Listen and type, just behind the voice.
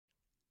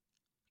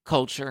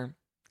culture,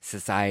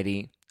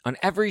 society, on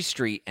every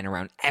street and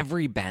around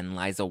every bend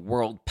lies a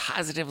world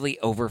positively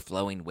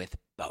overflowing with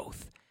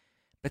both.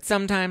 But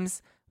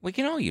sometimes we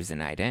can all use a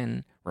night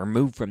in,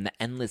 removed from the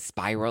endless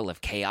spiral of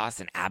chaos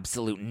and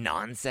absolute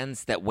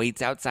nonsense that waits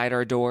outside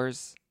our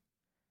doors.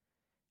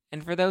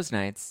 And for those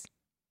nights,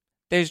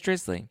 there's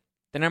Drizzly,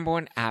 the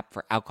 #1 app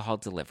for alcohol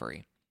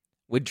delivery.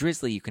 With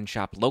Drizzly, you can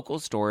shop local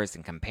stores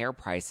and compare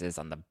prices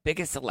on the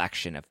biggest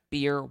selection of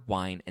beer,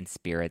 wine, and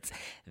spirits,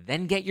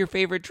 then get your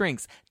favorite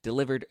drinks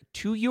delivered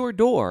to your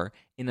door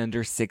in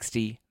under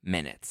 60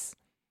 minutes.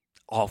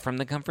 All from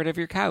the comfort of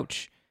your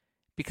couch.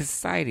 Because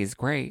society is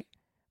great,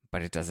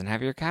 but it doesn't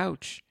have your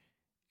couch.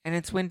 And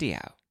it's windy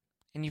out,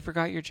 and you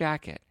forgot your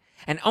jacket.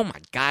 And oh my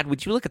God,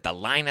 would you look at the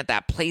line at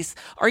that place?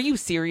 Are you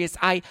serious?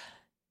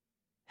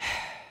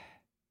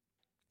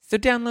 So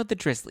download the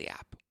Drizzly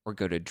app or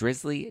go to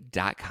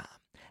drizzly.com.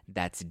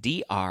 That's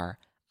DRIZLY.com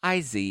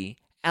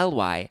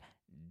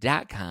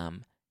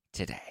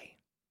today.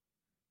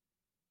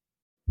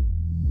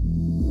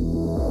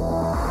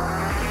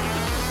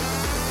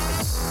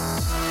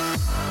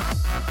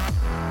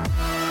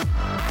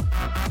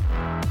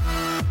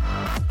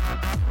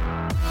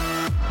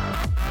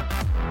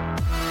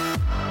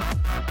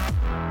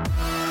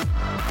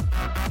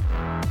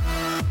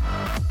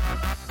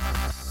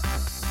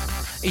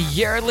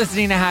 You're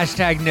listening to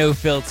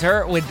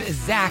 #NoFilter with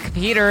Zach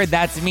Peter.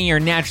 That's me,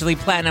 your naturally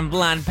platinum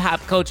blonde pop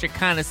culture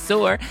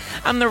connoisseur.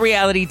 I'm the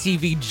reality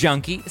TV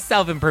junkie,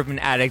 self-improvement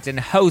addict, and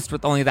host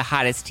with only the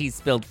hottest tea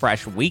spilled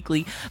fresh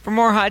weekly. For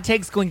more hot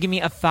takes, go and give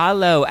me a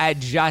follow at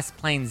Just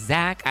Plain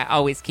Zach. I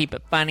always keep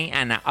it funny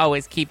and I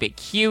always keep it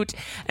cute.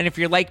 And if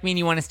you're like me and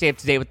you want to stay up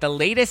to date with the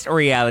latest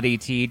reality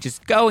tea,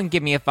 just go and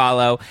give me a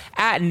follow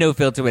at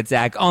NoFilter with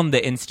Zach on the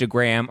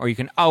Instagram, or you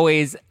can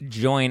always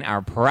join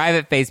our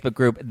private Facebook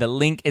group. The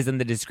link is in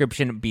the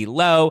description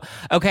below.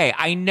 Okay,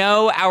 I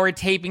know our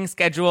taping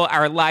schedule,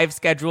 our live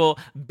schedule,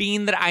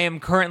 being that I am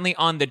currently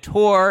on the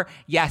tour.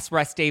 Yes,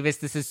 Russ Davis,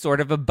 this is sort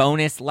of a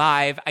bonus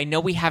live. I know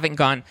we haven't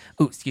gone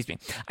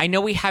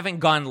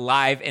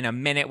live in a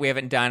minute. We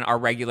haven't done our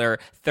regular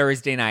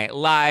Thursday night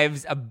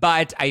lives,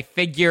 but I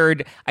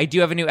figured I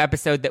do have a new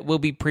episode that will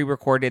be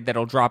pre-recorded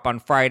that'll drop on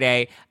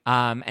Friday.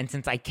 And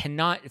since I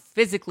cannot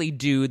physically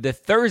do the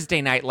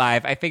Thursday night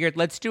live, I figured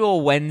let's do a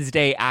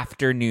Wednesday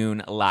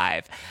afternoon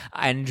live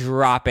and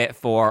drop it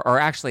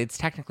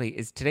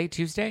is today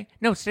Tuesday?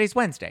 No, today's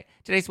Wednesday.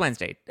 Today's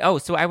Wednesday. Oh,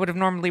 so I would have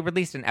normally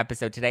released an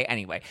episode today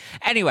anyway.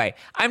 Anyway,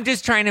 I'm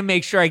just trying to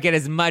make sure I get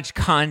as much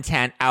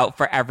content out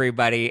for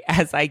everybody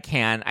as I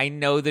can. I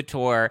know the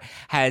tour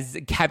has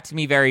kept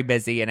me very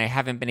busy and I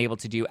haven't been able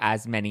to do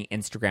as many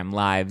Instagram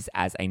lives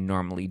as I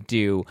normally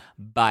do,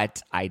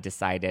 but I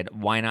decided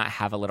why not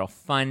have a little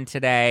fun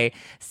today?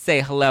 Say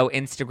hello,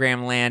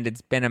 Instagram land.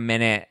 It's been a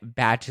minute.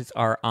 Badges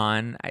are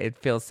on. It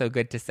feels so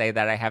good to say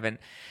that I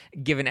haven't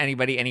given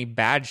anybody any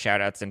bad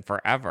shout outs in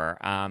forever.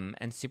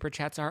 And super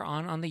chats are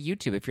on the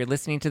YouTube. If you're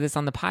listening to this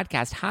on the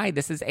podcast, hi,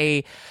 this is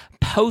a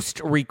post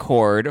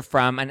record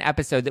from an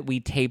episode that we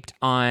taped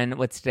on,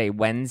 what's today,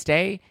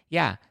 Wednesday?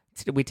 Yeah.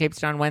 We taped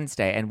it on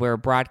Wednesday and we're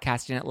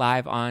broadcasting it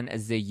live on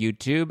the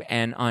YouTube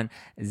and on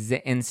the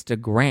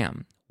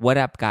Instagram. What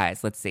up,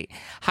 guys? Let's see.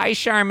 Hi,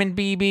 Charmin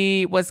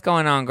BB. What's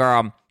going on,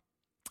 girl?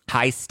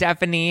 Hi,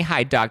 Stephanie.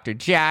 Hi, Dr.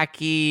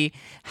 Jackie.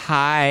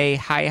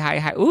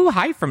 Hi. Ooh,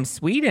 hi from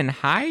Sweden.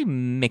 Hi,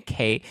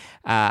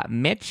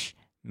 Mitch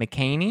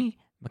McCaney.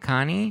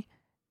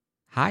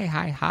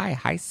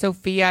 Hi,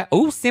 Sophia.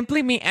 Oh,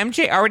 Simply Me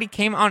MJ already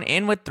came on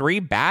in with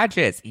 3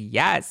 badges.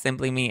 Yes,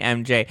 Simply Me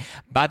MJ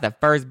bought the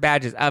first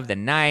badges of the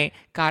night.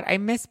 God, I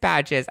miss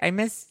badges. I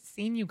miss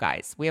seeing you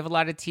guys. We have a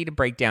lot of tea to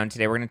break down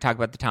today. We're going to talk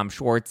about the Tom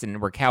Schwartz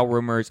and Raquel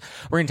rumors.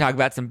 We're going to talk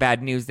about some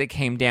bad news that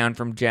came down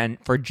from Jen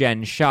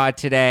Shah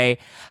today.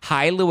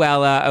 Hi,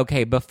 Luella.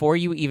 Okay, before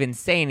you even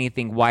say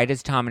anything, why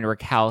does Tom and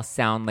Raquel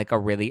sound like a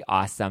really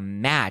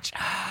awesome match?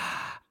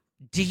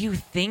 Do you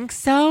think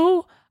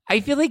so? I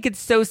feel like it's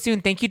so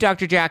soon. Thank you,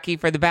 Dr. Jackie,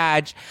 for the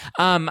badge.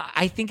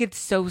 I think it's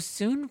so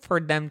soon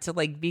for them to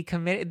be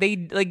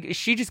committed.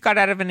 She just got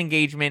out of an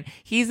engagement.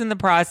 He's in the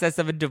process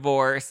of a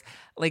divorce.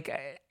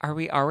 Are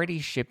we already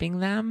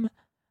shipping them?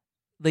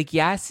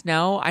 Yes,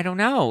 no, I don't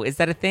know. Is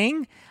that a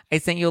thing? I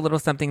sent you a little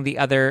something the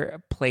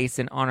other place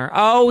in honor.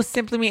 Oh,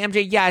 Simply Me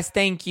MJ. Yes,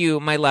 thank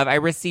you, my love. I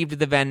received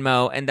the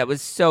Venmo, and that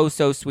was so,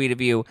 so sweet of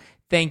you.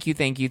 Thank you.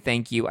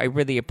 I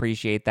really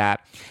appreciate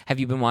that. Have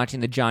you been watching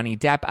the Johnny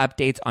Depp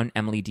updates on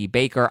Emily D.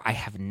 Baker? I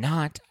have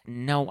not.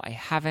 No, I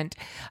haven't.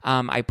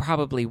 I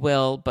probably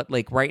will, but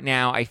right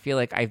now, I feel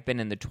like I've been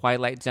in the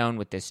twilight zone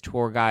with this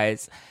tour,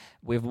 guys.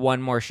 We have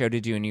one more show to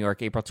do in New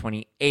York, April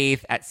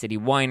 28th at City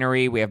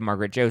Winery. We have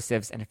Margaret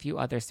Josephs and a few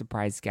other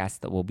surprise guests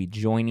that will be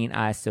joining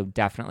us. So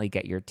definitely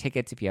get your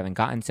tickets if you haven't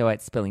gotten so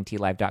at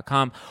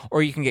spillingtealive.com,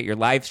 or you can get your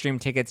live stream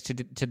tickets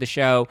to the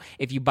show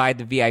if you buy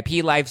the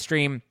VIP live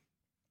stream.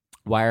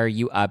 Why are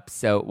you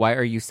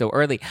so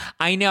early?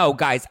 I know,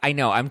 guys.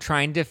 I'm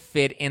trying to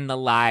fit in the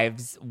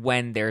lives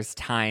when there's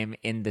time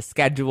in the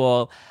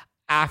schedule.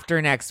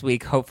 after next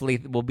week, hopefully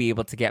we'll be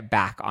able to get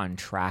back on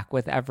track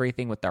with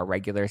everything with our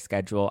regular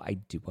schedule. I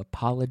do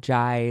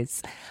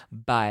apologize.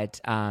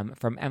 But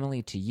from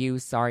Emily to you,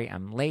 sorry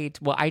I'm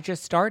late. Well, I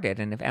just started.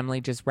 And if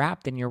Emily just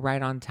wrapped, then you're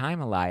right on time,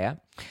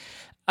 Alaya.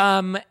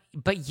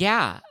 But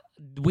yeah.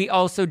 We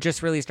also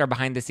just released our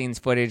behind-the-scenes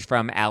footage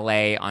from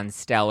LA on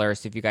Stellar.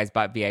 So if you guys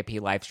bought VIP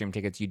live stream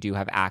tickets, you do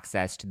have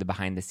access to the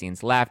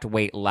behind-the-scenes left.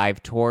 Wait,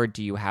 live tour,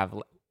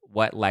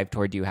 what live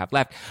tour do you have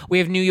left? We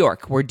have New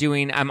York.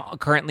 I'm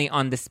currently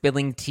on the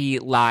Spilling Tea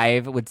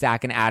Live with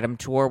Zach and Adam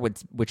tour,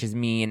 which is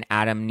me and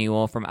Adam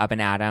Newell from Up and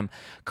Adam.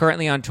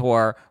 Currently on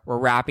tour. We're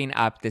wrapping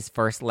up this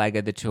first leg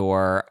of the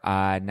tour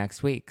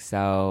next week.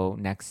 So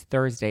next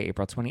Thursday,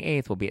 April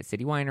 28th, we'll be at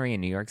City Winery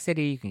in New York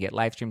City. You can get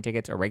live stream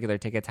tickets or regular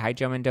tickets. Hi,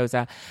 Joe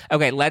Mendoza.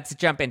 Okay, let's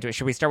jump into it.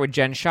 Should we start with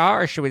Jen Shah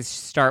or should we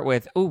start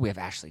with, we have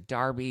Ashley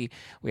Darby.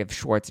 We have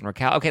Schwartz and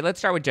Raquel. Okay, let's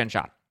start with Jen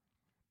Shah.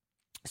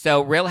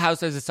 So Real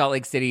Housewives of Salt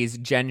Lake City's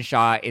Jen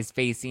Shah is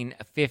facing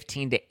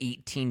 15 to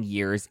 18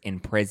 years in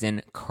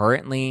prison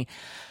currently.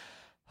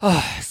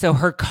 So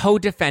her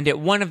co-defendant,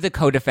 one of the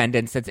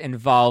co-defendants that's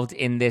involved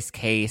in this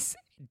case,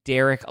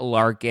 Derek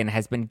Larkin,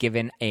 has been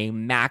given a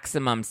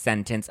maximum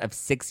sentence of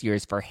 6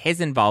 years for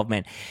his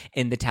involvement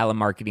in the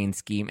telemarketing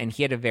scheme. And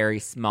he had a very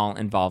small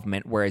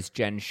involvement, whereas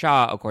Jen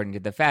Shah, according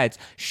to the feds,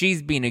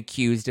 she's being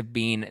accused of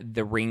being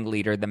the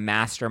ringleader, the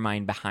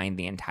mastermind behind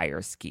the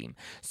entire scheme.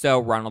 So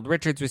Ronald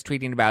Richards was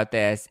tweeting about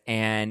this,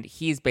 and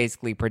he's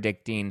basically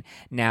predicting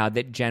now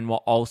that Jen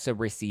will also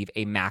receive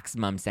a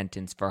maximum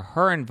sentence for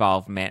her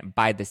involvement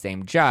by the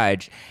same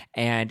judge.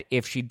 And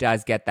if she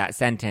does get that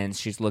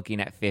sentence, she's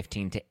looking at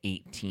 15 to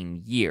 18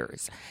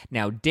 years.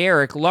 Now,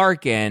 Derek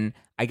Larkin,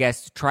 I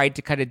guess, tried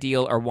to cut a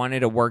deal or wanted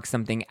to work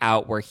something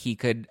out where he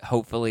could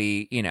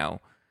hopefully,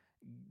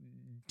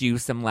 do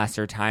some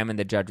lesser time. And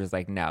the judge was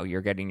like, no,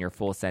 you're getting your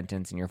full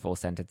sentence, and your full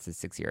sentence is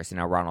 6 years. So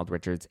now Ronald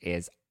Richards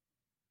is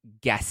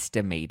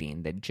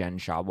guesstimating that Jen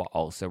Shah will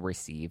also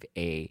receive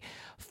a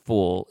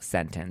full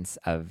sentence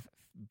of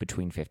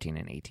between 15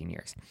 and 18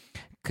 years.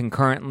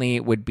 Concurrently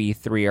would be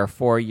 3 or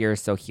 4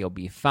 years, so he'll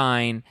be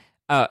fine.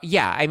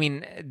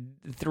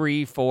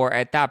 3, 4,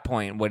 at that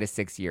point, what is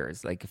 6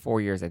 years? Like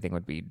 4 years, I think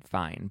would be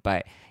fine.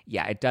 But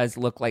yeah, it does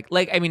look like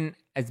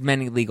as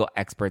many legal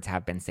experts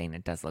have been saying,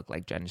 it does look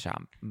like Jen Shah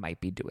might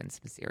be doing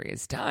some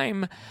serious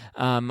time.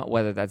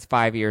 Whether that's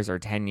 5 years or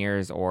 10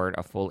 years or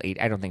a full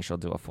 8, I don't think she'll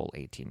do a full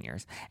 18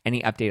 years.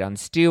 Any update on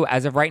Stu?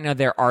 As of right now,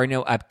 there are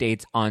no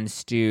updates on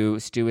Stu.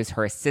 Stu is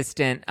her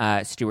assistant,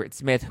 Stuart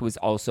Smith, who was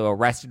also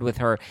arrested with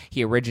her.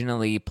 He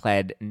originally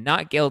pled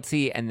not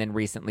guilty and then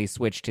recently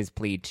switched his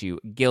plea to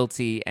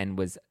guilty and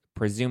was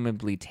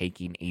presumably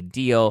taking a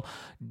deal.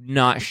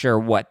 Not sure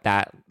what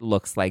that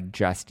looks like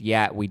just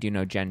yet. We do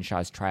know Jen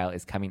Shah's trial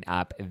is coming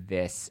up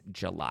this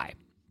July.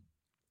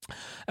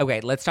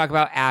 Okay, let's talk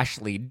about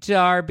Ashley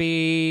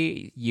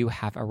Darby. You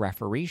have a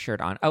referee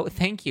shirt on. Oh,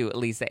 thank you,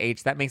 Lisa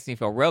H. That makes me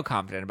feel real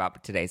confident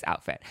about today's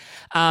outfit.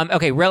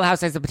 Okay, Real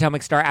Housewives of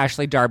Potomac star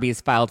Ashley Darby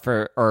is filed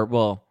for,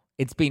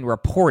 it's being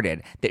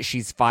reported that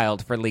she's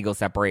filed for legal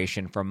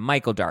separation from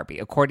Michael Darby.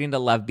 According to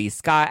Love B.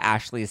 Scott,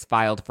 Ashley is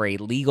filed for a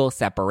legal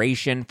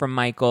separation from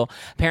Michael.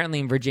 Apparently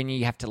in Virginia,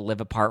 you have to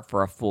live apart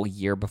for a full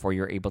year before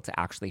you're able to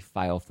actually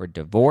file for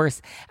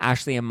divorce.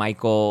 Ashley and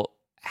Michael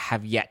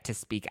have yet to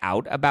speak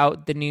out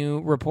about the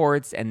new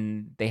reports,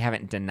 and they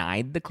haven't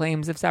denied the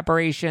claims of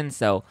separation.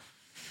 So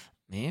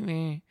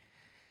maybe...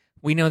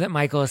 We know that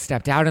Michael has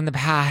stepped out in the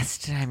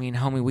past. I mean,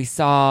 homie, we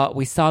saw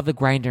the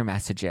Grindr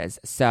messages,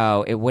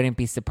 so it wouldn't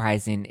be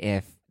surprising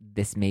if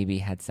this maybe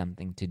had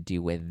something to do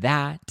with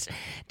that.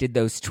 Did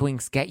those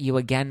twinks get you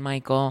again,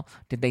 Michael?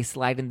 Did they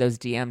slide in those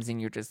DMs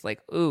and you're just like,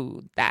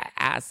 ooh, that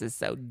ass is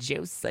so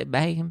juicy,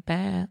 baby?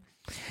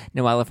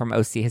 Noella from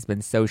OC has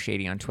been so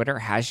shady on Twitter.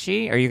 Has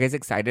she? Are you guys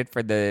excited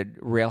for the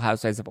Real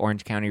Housewives of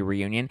Orange County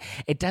reunion?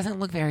 It doesn't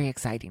look very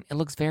exciting. It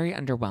looks very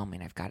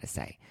underwhelming, I've got to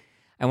say.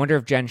 I wonder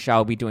if Jen Shah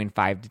will be doing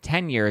 5 to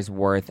 10 years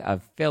worth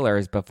of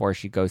fillers before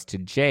she goes to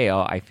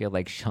jail. I feel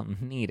like she'll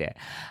need it.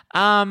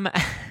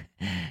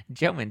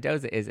 Joe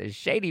Mendoza is a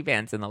shady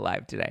pants in the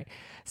live today.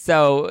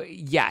 So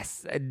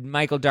yes,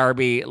 Michael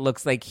Darby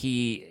looks like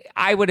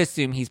I would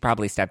assume he's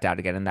probably stepped out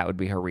again, and that would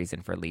be her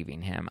reason for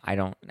leaving him.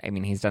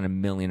 He's done a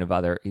million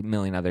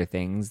other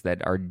things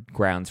that are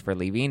grounds for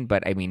leaving,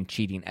 but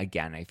cheating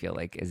again, I feel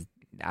like is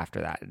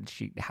after that,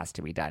 she has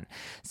to be done.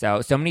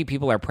 So many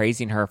people are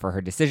praising her for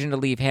her decision to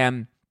leave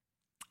him.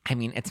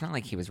 It's not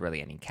like he was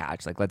really any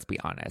catch. Like, let's be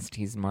honest.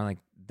 He's more like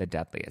the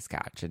deadliest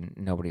catch, and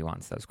nobody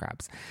wants those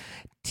crabs.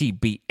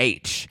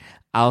 TBH.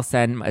 I'll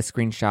send a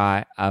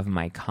screenshot of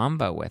my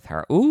combo with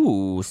her.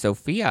 Ooh,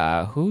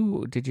 Sophia.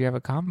 Who did you have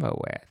a combo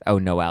with? Oh,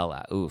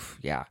 Noella. Oof,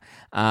 yeah.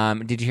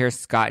 Did you hear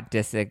Scott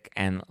Disick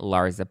and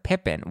Larsa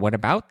Pippen? What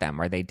about them?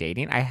 Are they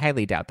dating? I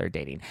highly doubt they're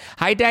dating.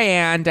 Hi,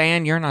 Diane.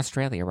 Diane, you're in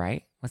Australia,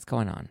 right? What's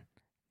going on?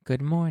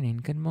 Good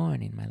morning,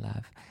 my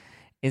love.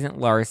 Isn't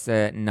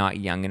Larsa not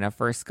young enough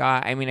for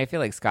Scott? I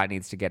feel like Scott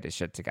needs to get his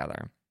shit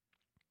together.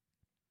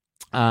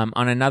 On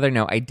another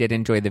note, I did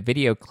enjoy the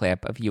video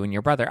clip of you and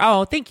your brother.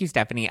 Oh, thank you,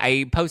 Stephanie.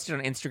 I posted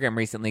on Instagram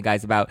recently,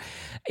 guys, about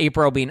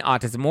April being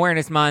Autism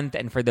Awareness Month.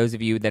 And for those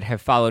of you that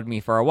have followed me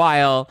for a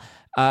while,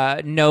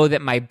 know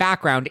that my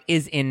background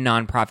is in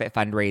nonprofit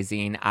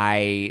fundraising.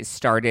 I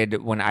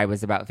started when I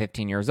was about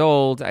 15 years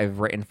old. I've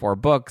written 4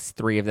 books,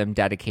 3 of them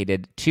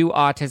dedicated to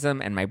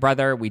autism and my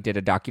brother. We did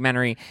a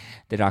documentary.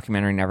 The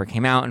documentary never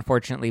came out,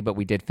 unfortunately, but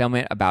we did film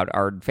it about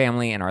our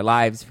family and our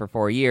lives for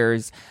 4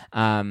 years.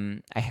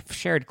 I have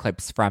shared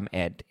clips from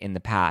it in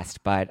the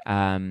past, but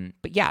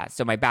yeah,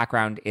 so my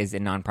background is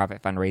in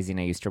nonprofit fundraising.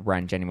 I used to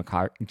run Jenny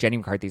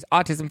McCarthy's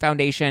Autism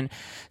Foundation,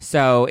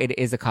 so it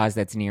is a cause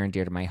that's near and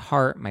dear to my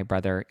heart. My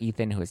brother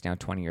Ethan, who is now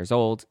 20 years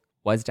old,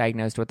 was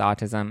diagnosed with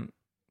autism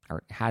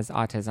or has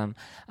autism.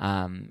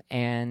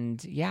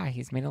 And yeah,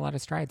 he's made a lot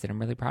of strides and I'm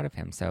really proud of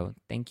him. So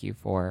thank you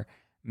for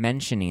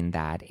mentioning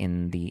that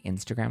in the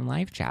Instagram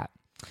live chat.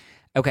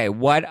 Okay,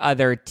 what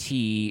other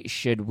tea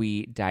should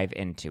we dive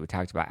into? We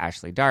talked about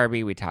Ashley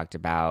Darby. We talked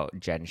about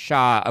Jen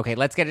Shah. Okay,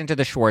 let's get into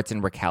the Schwartz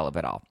and Raquel of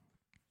it all.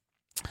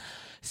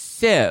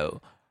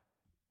 So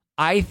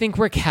I think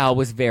Raquel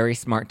was very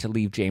smart to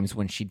leave James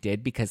when she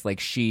did because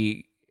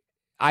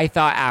I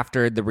thought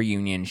after the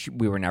reunion,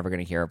 we were never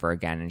going to hear of her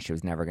again, and she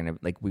was never going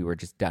to, we were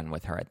just done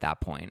with her at that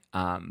point.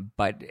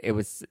 But it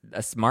was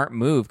a smart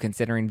move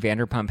considering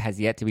Vanderpump has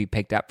yet to be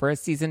picked up for a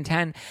season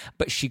 10,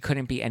 but she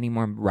couldn't be any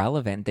more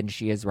relevant than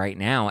she is right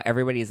now.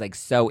 Everybody is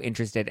so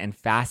interested and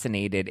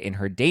fascinated in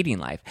her dating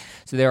life.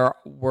 So there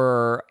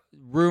were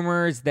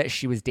rumors that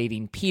she was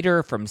dating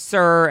Peter from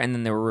Sir, and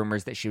then there were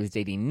rumors that she was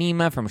dating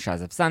Nima from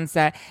Shahs of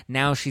Sunset.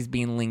 Now she's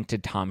being linked to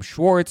Tom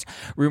Schwartz.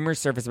 Rumors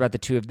surface about the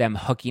two of them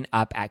hooking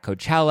up at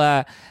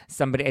Coachella.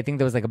 I think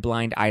there was a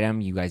blind item.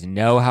 You guys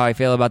know how I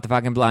feel about the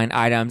fucking blind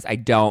items. I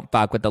don't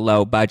fuck with the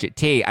low budget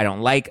tea. I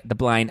don't like the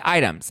blind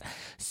items.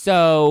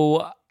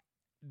 So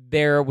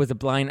there was a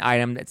blind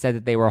item that said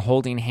that they were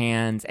holding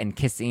hands and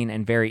kissing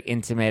and very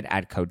intimate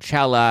at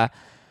Coachella.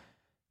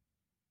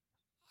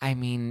 I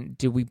mean,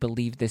 do we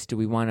believe this? Do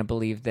we want to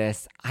believe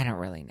this? I don't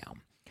really know.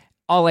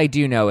 All I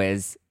do know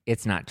is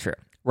it's not true.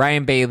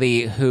 Ryan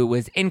Bailey, who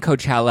was in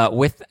Coachella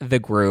with the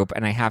group,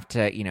 and I have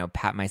to,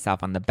 pat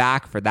myself on the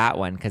back for that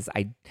one because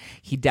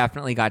he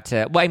definitely got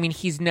to. Well, I mean,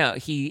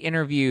 he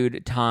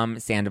interviewed Tom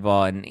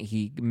Sandoval and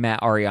he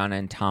met Ariana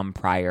and Tom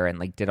Pryor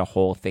and did a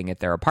whole thing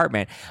at their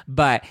apartment.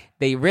 But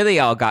they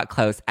really all got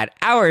close at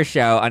our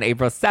show on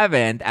April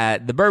 7th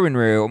at the Bourbon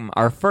Room,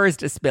 our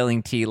first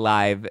Spilling Tea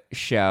live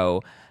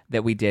show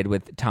that we did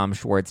with Tom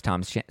Schwartz,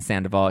 Tom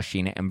Sandoval,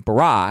 Sheena, and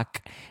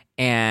Brock.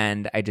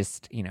 And I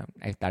just,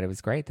 I thought it was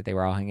great that they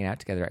were all hanging out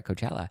together at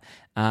Coachella.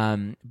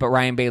 But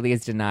Ryan Bailey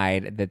has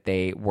denied that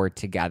they were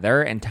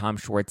together, and Tom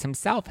Schwartz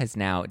himself has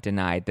now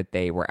denied that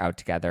they were out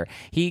together.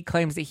 He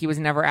claims that he was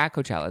never at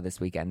Coachella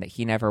this weekend, that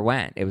he never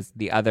went. It was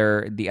the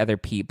other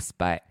peeps,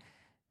 but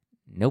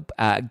nope.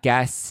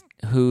 Guess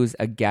who's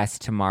a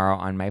guest tomorrow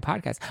on my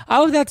podcast?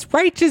 Oh, that's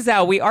right,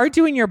 Giselle. We are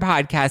doing your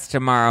podcast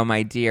tomorrow,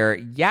 my dear.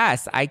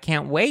 Yes, I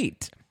can't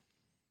wait.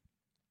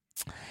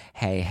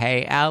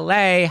 Hey,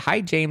 LA.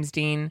 Hi, James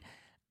Dean.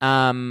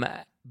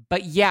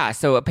 But yeah,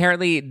 so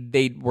apparently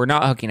they were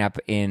not hooking up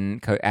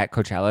at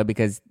Coachella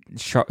because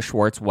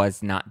Schwartz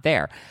was not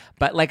there.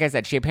 But like I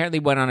said, she apparently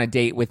went on a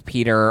date with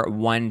Peter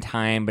one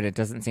time, but it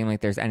doesn't seem like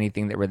there's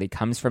anything that really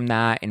comes from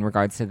that. In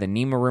regards to the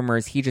Nima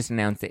rumors, he just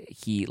announced that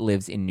he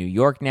lives in New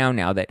York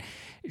now that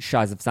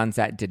Shahs of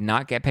Sunset did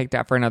not get picked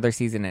up for another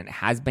season and it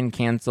has been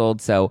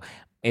canceled. So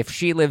if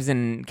she lives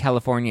in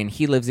California and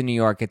he lives in New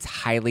York, it's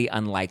highly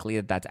unlikely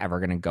that that's ever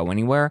going to go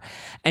anywhere.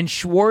 And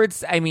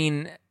Schwartz, I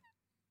mean,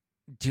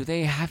 do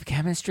they have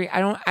chemistry? I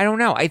don't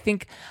know. I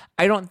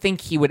don't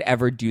think he would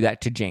ever do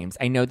that to James.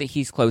 I know that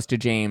he's close to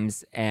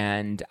James,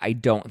 and I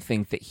don't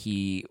think that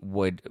he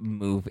would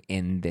move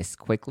in this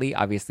quickly.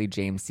 Obviously,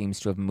 James seems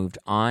to have moved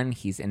on.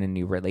 He's in a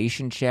new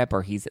relationship,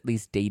 or he's at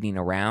least dating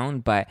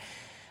around, but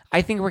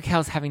I think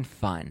Raquel's having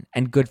fun,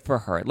 and good for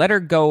her. Let her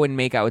go and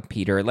make out with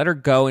Peter. Let her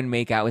go and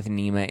make out with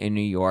Nima in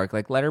New York.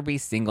 Let her be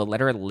single.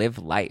 Let her live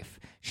life.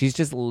 She's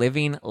just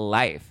living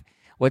life.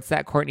 What's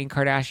that Kourtney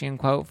Kardashian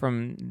quote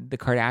from the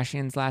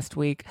Kardashians last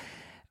week?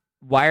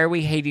 Why are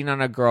we hating on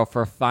a girl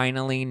for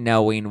finally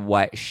knowing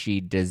what she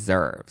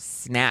deserves?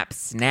 Snap,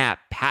 snap,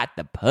 pat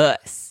the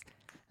puss.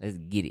 Let's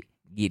get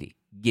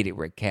it,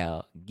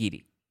 Raquel.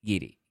 Get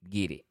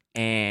it.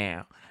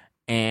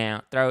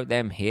 And throw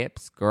them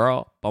hips,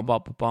 girl. Bum,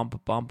 bum, bum, bum,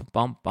 bum,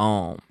 bum,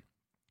 bum.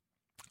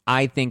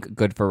 I think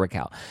good for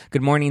Raquel.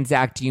 Good morning,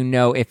 Zach. Do you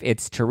know if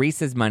it's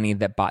Teresa's money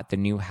that bought the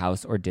new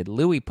house, or did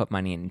Louis put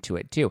money into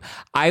it too?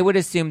 I would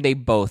assume they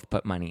both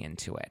put money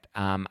into it.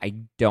 I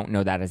don't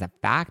know that as a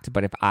fact,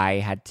 but if I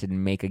had to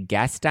make a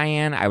guess,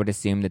 Diane, I would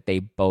assume that they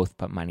both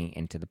put money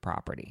into the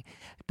property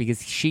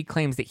because she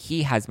claims that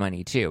he has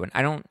money too. And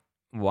I don't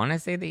want to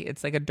say that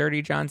it's a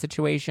Dirty John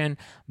situation,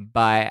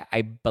 but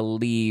I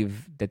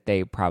believe that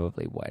they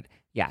probably would.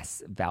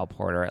 Yes, Val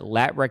Porter.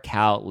 Let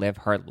Raquel live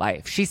her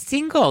life. She's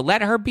single.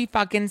 Let her be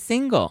fucking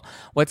single.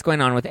 What's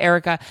going on with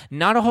Erica?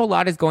 Not a whole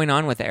lot is going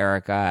on with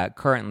Erica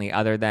currently,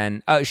 other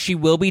than she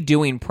will be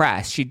doing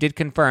press. She did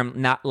confirm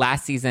not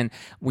last season.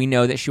 We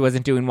know that she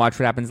wasn't doing Watch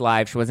What Happens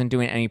Live. She wasn't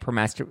doing any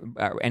press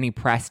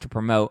to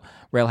promote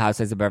Real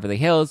Housewives of Beverly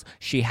Hills.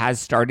 She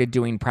has started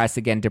doing press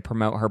again to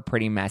promote her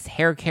Pretty Mess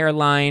hair care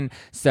line.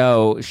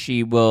 So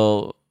she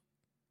will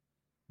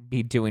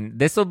be doing,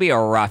 this will be a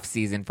rough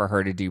season for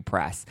her to do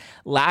press.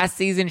 Last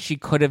season she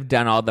could have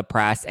done all the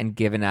press and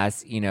given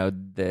us, you know,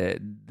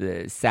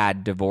 the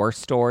sad divorce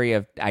story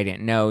of I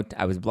didn't know,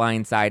 I was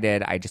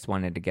blindsided, I just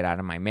wanted to get out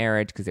of my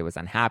marriage because it was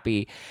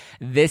unhappy.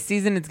 This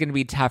season it's going to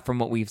be tough from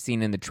what we've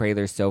seen in the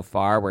trailers so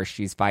far, where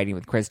she's fighting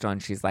with Crystal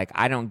and she's like,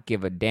 I don't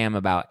give a damn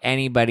about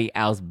anybody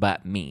else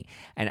but me.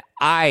 And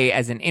I,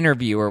 as an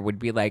interviewer, would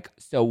be like,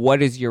 so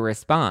what is your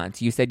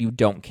response? You said you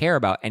don't care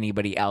about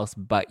anybody else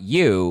but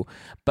you,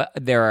 but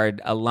there are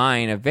a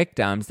line of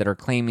victims that are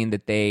claiming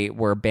that they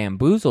were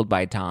bamboozled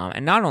by Tom.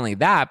 And not only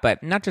that,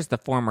 but not just the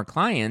former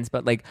clients,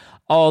 but like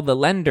all the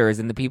lenders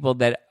and the people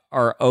that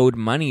are owed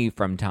money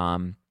from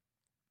Tom.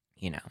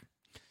 You know,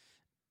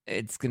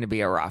 it's going to be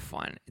a rough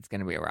one. It's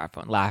going to be a rough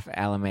one. Laugh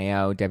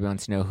LMAO. Debbie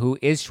wants to know, who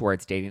is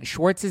Schwartz dating?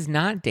 Schwartz is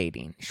not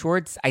dating.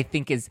 Schwartz, I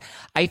think,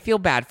 I feel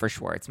bad for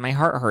Schwartz. My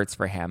heart hurts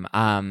for him.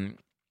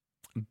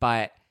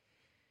 But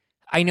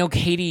I know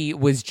Katie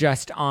was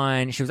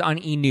on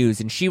E! News,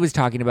 and she was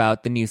talking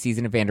about the new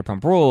season of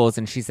Vanderpump Rules,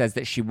 and she says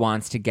that she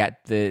wants to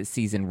get the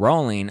season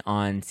rolling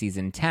on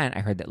season 10.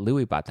 I heard that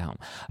Louis bought the home.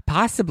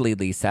 Possibly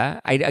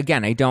Lisa. I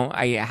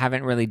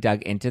haven't really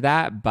dug into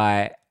that,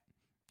 but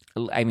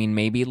I mean,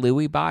 maybe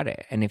Louis bought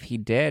it. And if he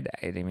did,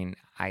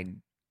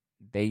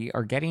 they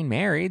are getting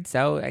married.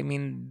 So, I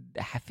mean,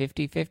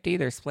 50-50,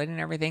 they're splitting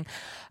everything.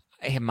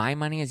 My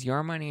money is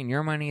your money and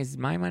your money is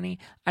my money.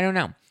 I don't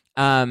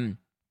know.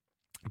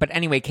 But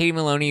anyway, Katie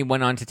Maloney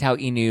went on to tell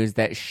E! News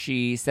that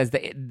she says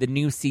that the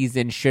new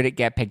season, should it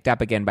get picked up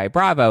again by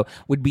Bravo,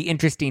 would be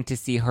interesting to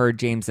see her,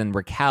 James, and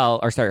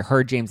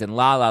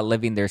Lala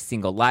living their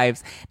single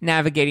lives,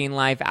 navigating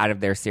life out of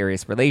their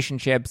serious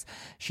relationships.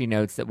 She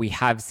notes that we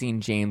have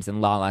seen James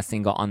and Lala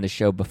single on the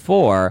show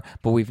before,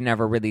 but we've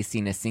never really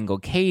seen a single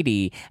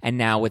Katie. And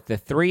now with the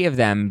three of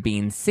them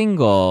being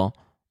single,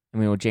 I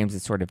mean, well, James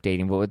is sort of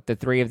dating, but with the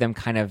three of them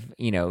kind of,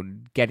 you know,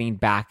 getting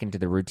back into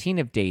the routine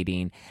of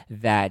dating,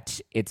 that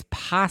it's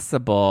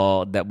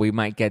possible that we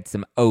might get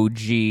some OG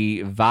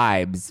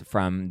vibes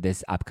from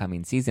this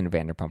upcoming season of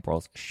Vanderpump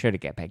Rules, should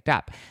it get picked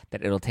up.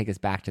 That it'll take us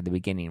back to the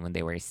beginning when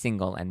they were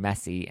single and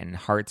messy and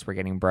hearts were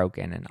getting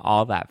broken and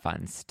all that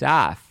fun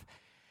stuff.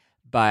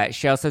 But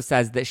she also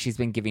says that she's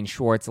been giving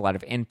Schwartz a lot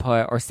of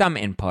input, or some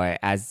input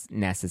as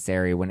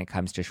necessary when it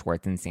comes to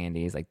Schwartz and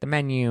Sandy's, like the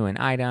menu and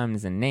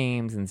items and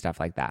names and stuff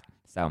like that.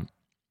 So,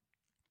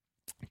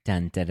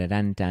 dun, dun, dun,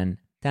 dun, dun,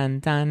 dun,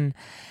 dun.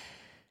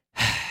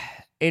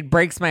 It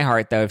breaks my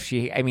heart, though.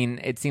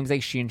 It seems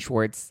like she and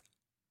Schwartz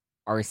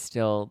are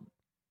still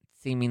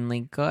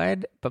seemingly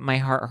good, but my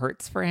heart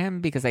hurts for him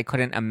because I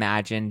couldn't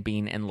imagine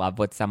being in love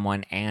with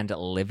someone and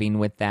living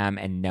with them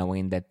and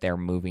knowing that they're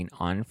moving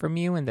on from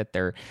you and that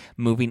they're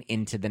moving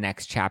into the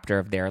next chapter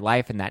of their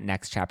life, and that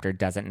next chapter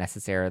doesn't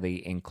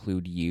necessarily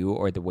include you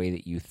or the way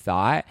that you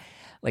thought.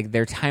 Like,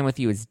 their time with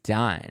you is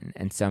done,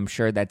 and so I'm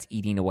sure that's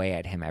eating away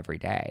at him every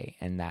day,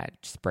 and that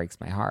just breaks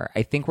my heart.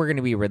 I think we're going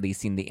to be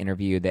releasing the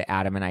interview that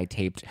Adam and I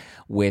taped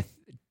with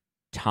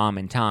Tom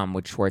and Tom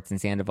with Schwartz and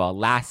Sandoval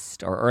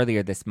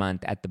earlier this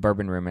month at the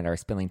Bourbon Room at our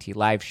Spilling Tea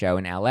live show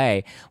in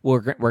LA. We're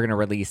going to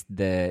release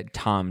the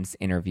Tom's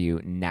interview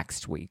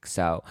next week,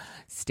 so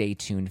stay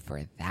tuned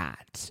for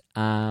that.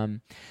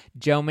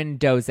 Joe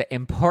Mendoza,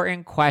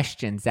 important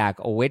question, Zach.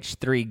 Which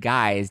three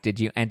guys did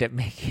you end up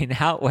making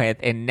out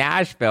with in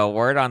Nashville?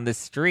 Word on the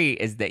street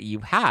is that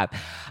you have.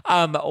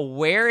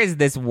 Where is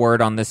this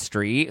word on the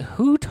street?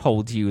 Who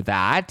told you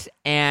that?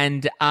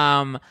 And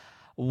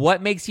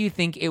what makes you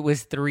think it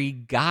was three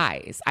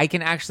guys? I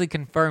can actually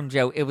confirm,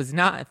 Joe, it was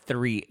not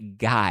three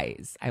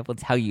guys. I will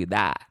tell you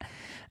that.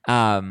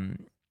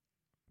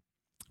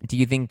 Do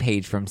you think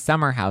Paige from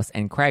Summer House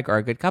and Craig are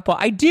a good couple?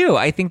 I do.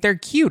 I think they're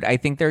cute. I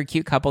think they're a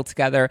cute couple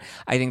together.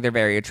 I think they're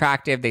very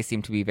attractive. They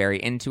seem to be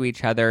very into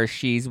each other.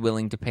 She's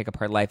willing to pick up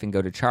her life and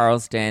go to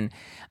Charleston.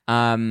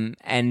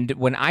 And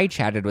when I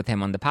chatted with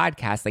him on the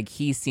podcast, like,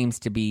 he seems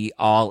to be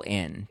all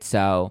in.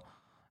 So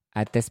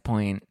at this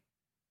point,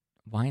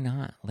 why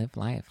not? Live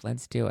life.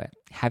 Let's do it.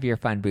 Have your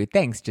fun, boo.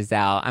 Thanks,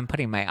 Giselle. I'm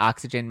putting my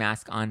oxygen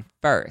mask on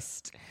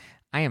first.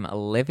 I am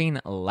living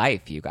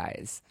life, you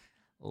guys.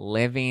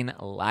 Living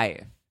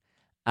life.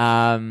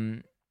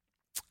 Wow,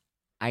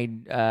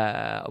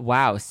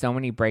 so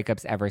many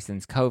breakups ever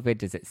since COVID.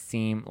 Does it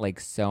seem like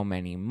so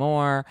many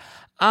more?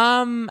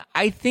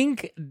 I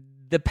think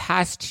the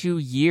past 2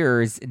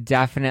 years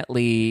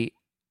definitely.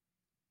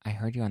 I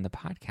heard you on the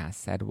podcast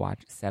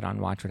said on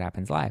Watch What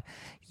Happens Live.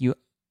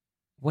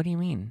 What do you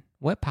mean?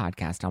 What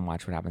podcast on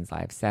Watch What Happens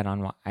Live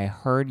I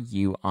heard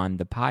you on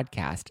the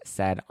podcast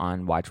said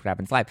on Watch What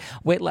Happens Live.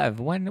 Wait, Lev,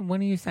 when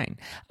are you saying?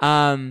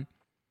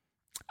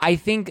 I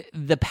think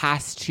the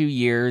past 2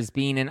 years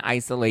being in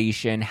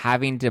isolation,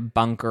 having to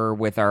bunker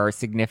with our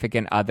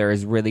significant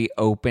others really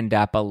opened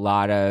up a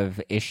lot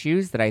of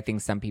issues that I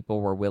think some people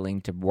were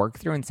willing to work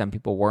through and some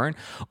people weren't.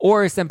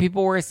 Or some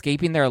people were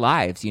escaping their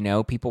lives,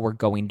 people were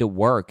going to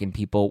work and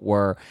people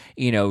were,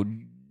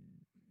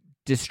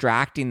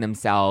 distracting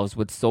themselves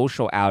with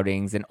social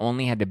outings and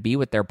only had to be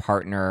with their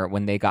partner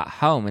when they got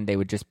home, and they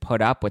would just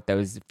put up with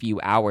those few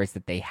hours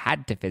that they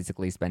had to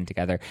physically spend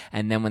together.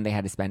 And then when they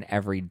had to spend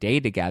every day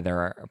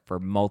together for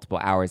multiple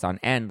hours on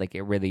end, like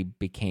it really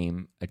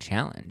became a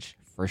challenge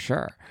for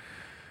sure.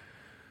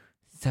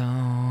 So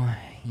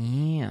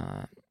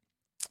yeah.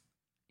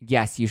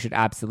 Yes, you should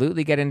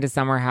absolutely get into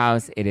Summer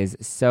House. It is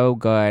so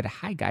good.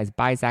 Hi, guys.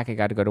 Bye, Zach. I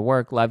got to go to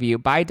work. Love you.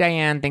 Bye,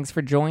 Diane. Thanks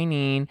for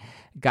joining.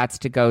 Gots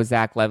to go,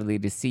 Zach. Lovely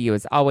to see you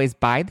as always.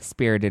 Bye, the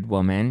spirited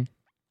woman.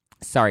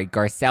 Sorry,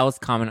 Garcelle's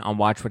comment on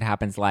Watch What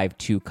Happens Live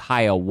to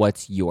Kyle.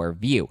 What's your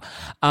view?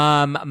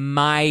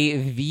 My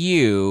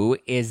view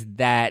is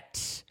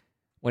that...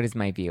 What is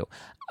my view?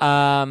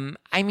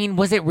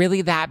 Was it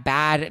really that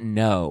bad?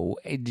 No.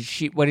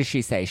 What did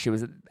she say? She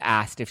was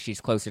asked if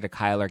she's closer to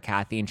Kyle or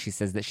Kathy, and she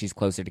says that she's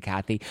closer to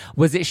Kathy.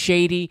 Was it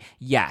shady?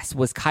 Yes.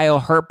 Was Kyle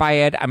hurt by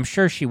it? I'm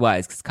sure she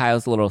was, because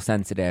Kyle's a little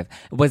sensitive.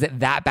 Was it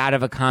that bad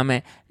of a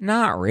comment?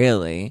 Not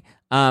really.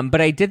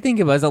 But I did think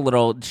it was a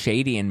little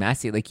shady and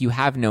messy. Like, you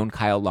have known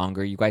Kyle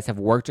longer. You guys have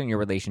worked on your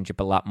relationship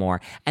a lot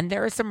more. And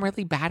there are some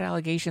really bad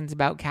allegations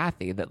about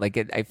Kathy that,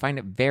 I find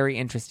it very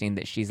interesting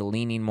that she's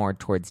leaning more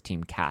towards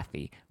Team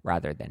Kathy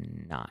rather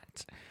than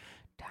not.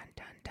 Dun,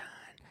 dun, dun.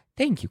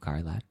 Thank you,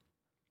 Carla.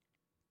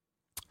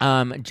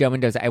 Joe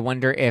Mendoza, I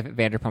wonder if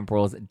Vanderpump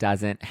Rules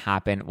doesn't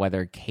happen,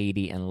 whether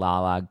Katie and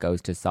Lala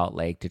goes to Salt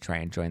Lake to try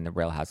and join the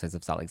Real Housewives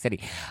of Salt Lake City.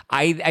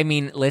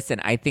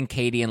 Listen, I think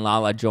Katie and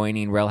Lala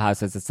joining Real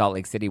Housewives of Salt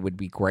Lake City would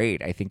be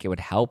great. I think it would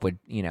help with,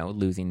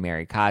 losing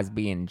Mary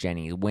Cosby and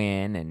Jenny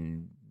Wynn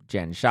and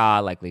Jen Shah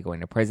likely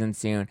going to prison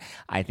soon.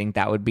 I think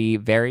that would be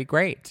very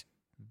great.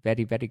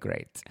 Very, very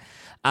great.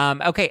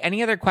 Okay,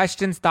 any other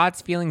questions,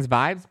 thoughts, feelings,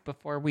 vibes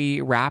before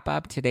we wrap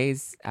up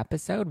today's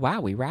episode?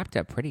 Wow, we wrapped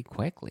up pretty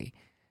quickly.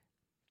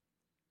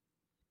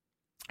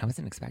 I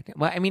wasn't expecting.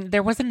 Well,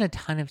 there wasn't a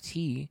ton of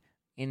tea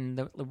in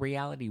the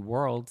reality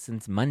world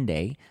since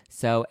Monday.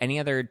 So any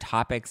other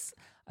topics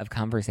of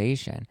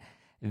conversation,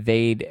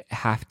 they'd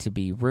have to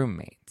be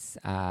roommates.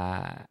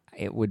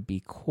 It would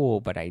be cool,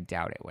 but I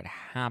doubt it would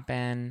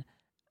happen.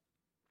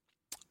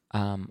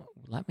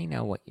 Let me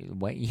know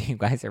what you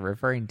guys are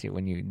referring to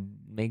when you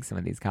make some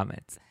of these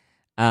comments.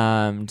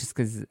 Just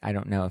because I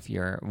don't know if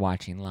you're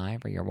watching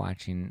live or you're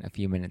watching a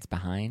few minutes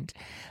behind.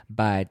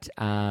 But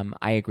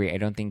I agree. I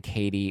don't think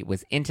Katie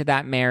was into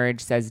that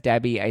marriage, says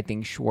Debbie. I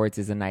think Schwartz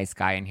is a nice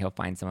guy and he'll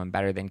find someone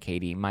better than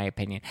Katie, in my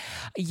opinion.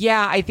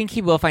 Yeah, I think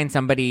he will find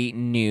somebody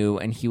new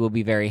and he will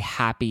be very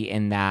happy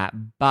in that.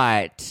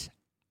 But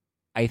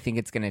I think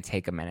it's going to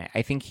take a minute.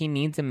 I think he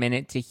needs a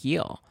minute to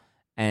heal.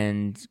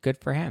 And good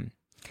for him.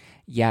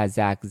 Yeah,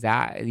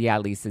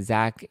 Lisa.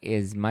 Zach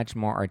is much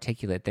more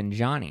articulate than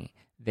Johnny.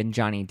 Then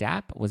Johnny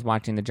Depp was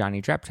watching the Johnny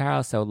Depp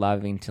trial, so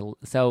loving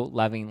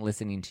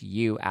listening to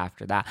you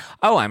after that.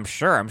 Oh, I'm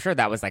sure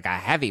that was like a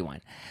heavy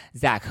one.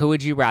 Zach, who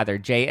would you rather,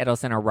 Jay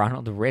Edelson or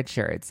Ronald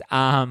Richards?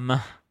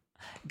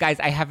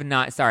 Guys, I have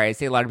not, sorry, I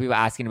see a lot of people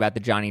asking about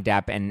the Johnny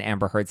Depp and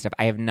Amber Heard stuff.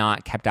 I have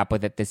not kept up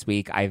with it this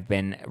week. I've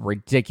been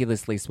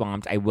ridiculously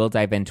swamped. I will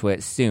dive into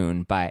it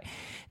soon, but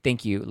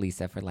thank you,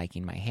 Lisa, for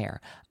liking my hair.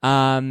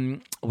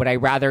 Would I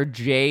rather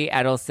Jay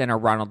Edelson or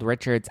Ronald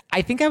Richards?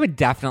 I think I would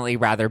definitely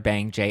rather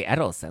bang Jay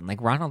Edelson.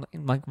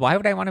 Why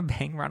would I want to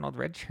bang Ronald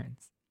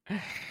Richards?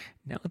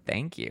 No,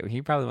 thank you.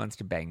 He probably wants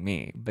to bang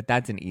me, but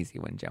that's an easy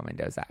one, Joe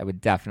Mendoza. I would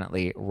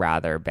definitely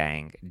rather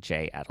bang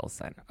Jay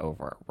Edelson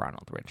over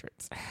Ronald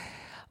Richards.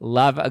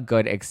 Love a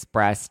good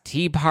express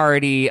tea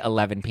party,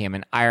 11 p.m.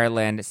 in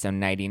Ireland. So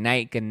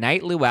nighty-night. Good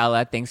night,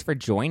 Luella. Thanks for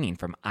joining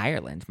from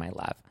Ireland, my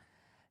love.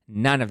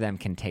 None of them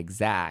can take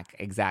Zach.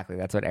 Exactly.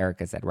 That's what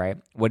Erica said, right?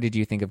 What did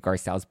you think of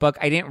Garcelle's book?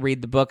 I didn't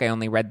read the book. I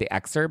only read the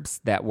excerpts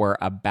that were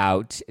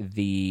about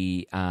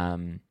the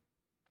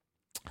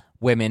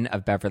women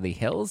of Beverly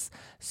Hills.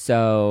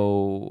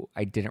 So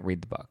I didn't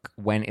read the book.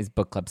 When is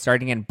book club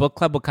starting? And book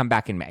club will come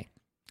back in May.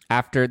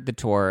 After the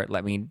tour,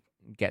 let me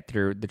get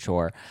through the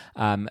chore.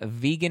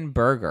 Vegan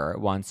Burger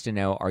wants to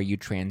know, are you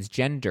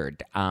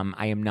transgendered?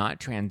 I am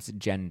not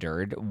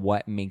transgendered.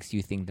 What makes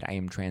you think that I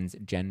am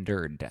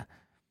transgendered?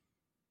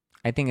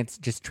 I think it's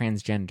just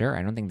transgender.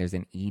 I don't think there's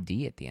an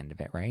ED at the end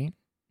of it, right?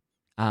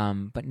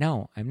 But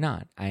no, I'm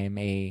not. I am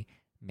a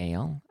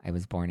male. I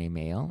was born a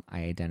male.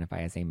 I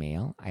identify as a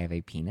male. I have a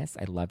penis.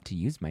 I love to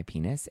use my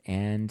penis.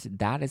 And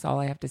that is all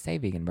I have to say,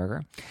 Vegan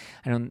Burger.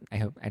 I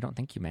don't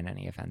think you meant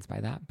any offense by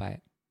that, but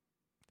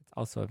it's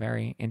also a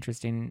very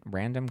interesting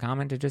random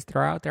comment to just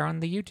throw out there on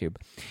the YouTube.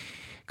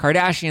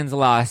 Kardashian's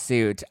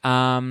lawsuit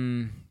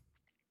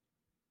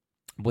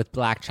with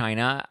Black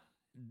China.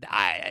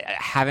 I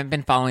haven't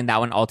been following that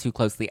one all too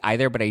closely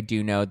either, but I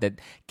do know that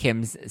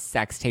Kim's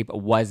sex tape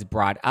was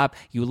brought up.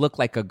 You look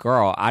like a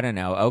girl. I don't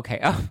know. Okay.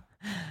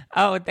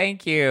 Oh,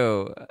 thank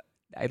you.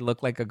 I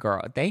look like a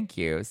girl. Thank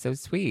you. So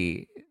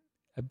sweet.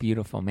 A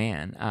beautiful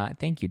man.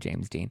 Thank you,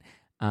 James Dean.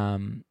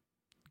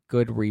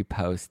 Good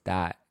repost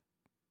that.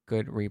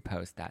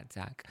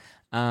 Zach.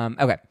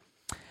 Okay.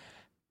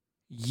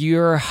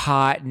 You're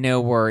hot,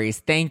 no worries.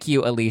 Thank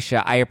you,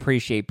 Alicia. I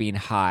appreciate being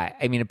hot.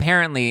 I mean,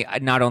 apparently,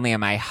 not only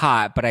am I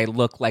hot, but I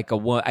look like a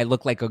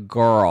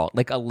girl,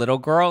 like a little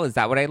girl. Is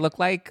that what I look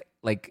like?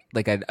 Like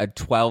a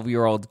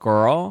 12-year-old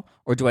girl,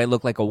 or do I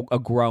look like a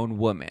grown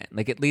woman?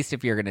 Like, at least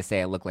if you're gonna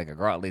say I look like a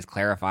girl, at least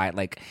clarify.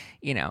 Like,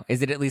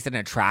 is it at least an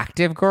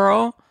attractive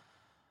girl?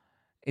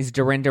 Is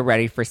Dorinda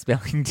ready for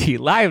Spilling Tea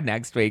Live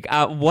next week?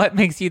 What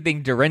makes you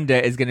think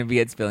Dorinda is going to be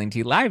at Spilling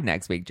Tea Live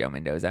next week, Joe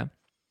Mendoza?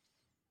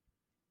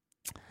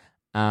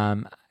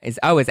 Is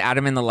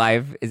Adam in the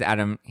live?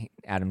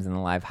 Adam's in the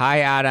live.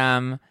 Hi,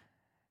 Adam.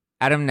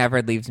 Adam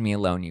never leaves me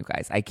alone, you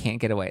guys. I can't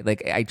get away.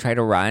 Like, I try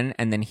to run,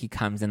 and then he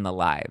comes in the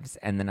lives,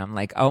 and then I'm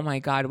like, oh my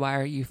God, why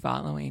are you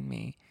following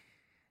me?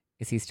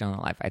 Is he still in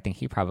the live? I think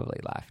he probably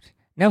left.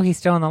 No, he's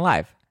still in the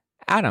live.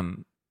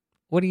 Adam,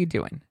 what are you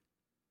doing?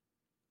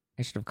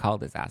 I should have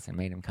called his ass and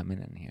made him come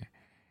in here.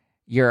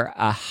 You're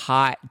a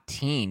hot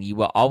teen. You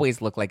will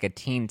always look like a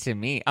teen to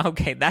me.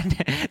 Okay,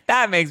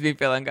 that makes me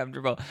feel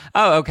uncomfortable.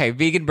 Oh, okay.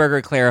 Vegan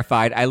burger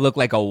clarified. I look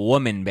like a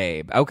woman,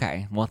 babe.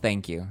 Okay. Well,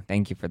 thank you.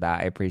 Thank you for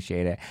that. I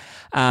appreciate it.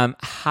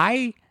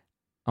 Hi.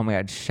 Oh my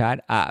God,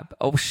 shut up.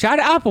 Oh, shut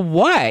up.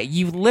 What?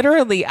 You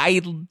literally,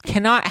 I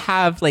cannot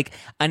have like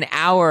an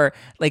hour.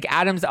 Like,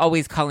 Adam's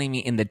always calling me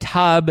in the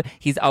tub.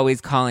 He's always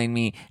calling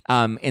me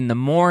in the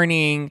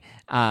morning.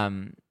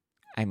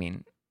 I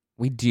mean,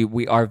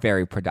 we are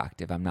very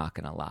productive. I'm not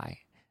going to lie.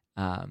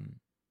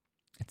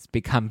 It's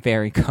become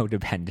very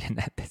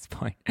codependent at this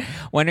point.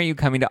 When are you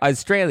coming to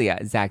Australia?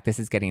 Zach, this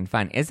is getting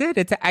fun. Is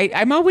it?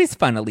 I'm always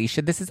fun,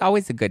 Alicia. This is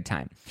always a good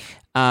time.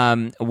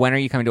 When are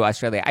you coming to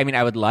Australia? I mean,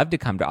 I would love to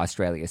come to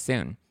Australia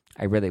soon.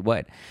 I really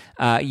would.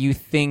 You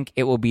think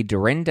it will be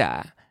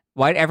Dorinda?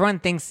 Why everyone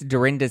thinks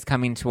Dorinda's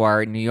coming to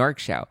our New York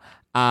show?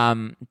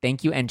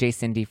 Thank you, NJ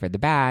Cindy, for the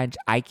badge.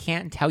 I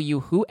can't tell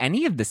you who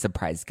any of the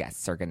surprise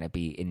guests are going to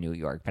be in New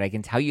York, but I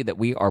can tell you that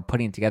we are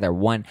putting together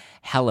one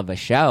hell of a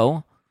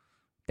show.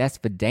 That's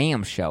for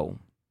damn show.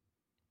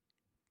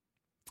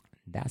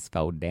 That's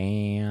for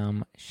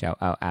damn show.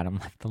 Oh, Adam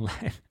left the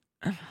live.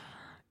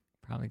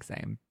 Probably because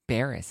I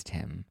embarrassed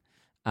him.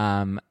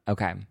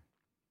 Okay.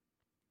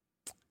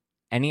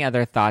 Any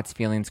other thoughts,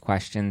 feelings,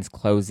 questions,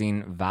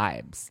 closing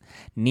vibes?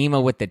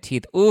 Nima with the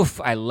teeth. Oof,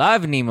 I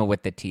love Nima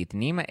with the teeth.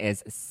 Nima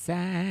is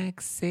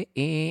sexy.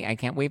 I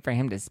can't wait for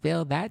him to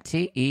spill that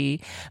tea.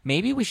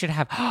 Maybe we should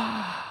invite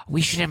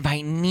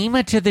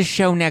Nima to the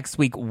show next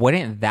week.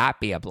 Wouldn't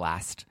that be a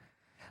blast?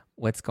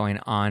 What's going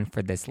on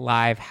for this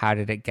live? How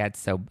did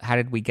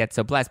we get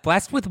so blessed?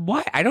 Blessed with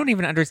what? I don't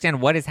even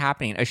understand what is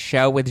happening. A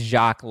show with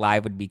Jacques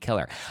live would be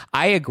killer.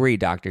 I agree,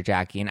 Dr.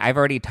 Jackie, and I've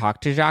already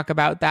talked to Jacques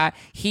about that.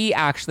 He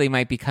actually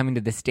might be coming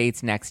to the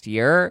States next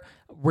year.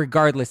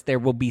 Regardless, there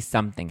will be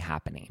something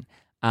happening.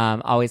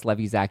 Always love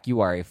you, Zach. You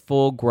are a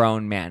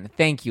full-grown man.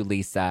 Thank you,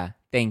 Lisa.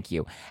 Thank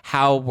you.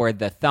 How were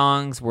the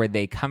thongs? Were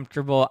they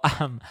comfortable?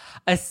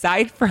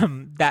 Aside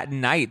from that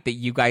night that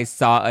you guys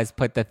saw us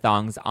put the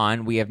thongs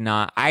on, we have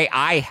not.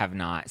 I have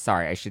not.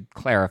 Sorry, I should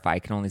clarify. I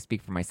can only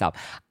speak for myself.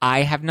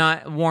 I have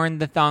not worn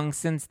the thongs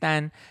since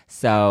then.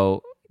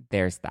 So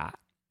there's that.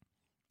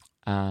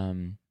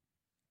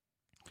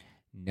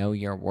 Know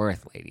your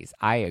worth, ladies.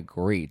 I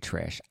agree,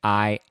 Trish.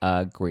 I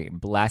agree.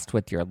 Blessed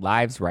with your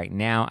lives right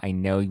now. I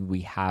know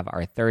we have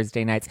our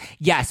Thursday nights.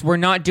 Yes, we're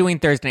not doing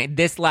Thursday night.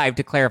 This live,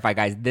 to clarify,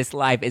 guys, this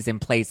live is in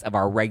place of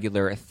our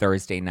regular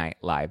Thursday night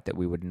live that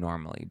we would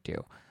normally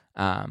do.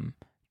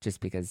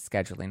 Just because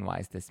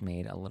scheduling-wise, this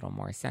made a little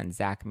more sense.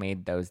 Zach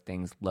made those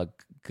things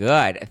look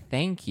good.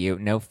 Thank you.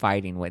 No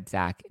fighting with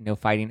Zach. No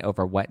fighting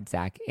over what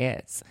Zach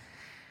is.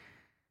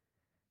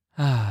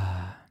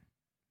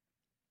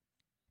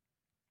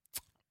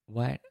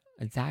 What?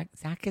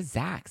 Zach is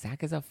Zach.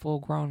 Zach is a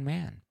full-grown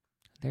man.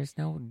 There's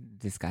no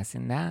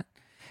discussing that.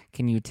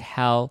 Can you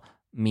tell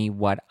me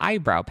what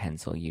eyebrow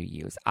pencil you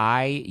use?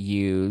 I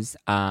use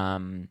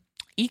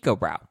Eco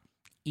Brow.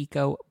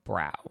 Eco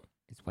Brow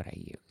is what I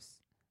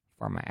use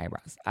for my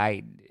eyebrows.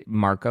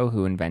 Marco,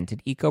 who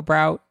invented Eco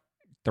Brow,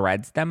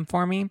 threads them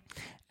for me,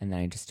 and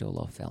then I just do a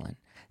little fill-in.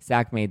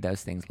 Zach made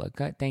those things look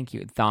good. Thank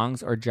you.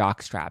 Thongs or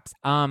jock straps?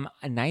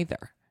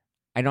 Neither.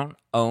 I don't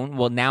own,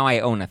 well, now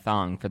I own a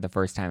thong for the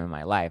first time in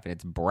my life, and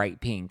it's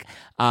bright pink.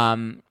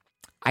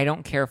 I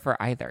don't care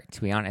for either,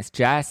 to be honest.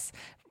 Jess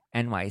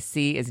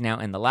NYC is now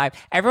in the live.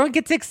 Everyone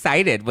gets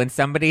excited when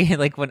somebody,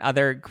 like when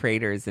other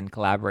creators and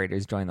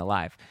collaborators join the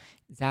live.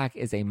 Zach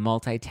is a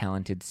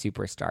multi-talented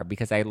superstar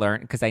because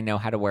I know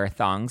how to wear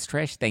thongs,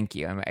 Trish. Thank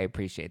you. I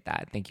appreciate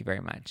that. Thank you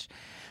very much.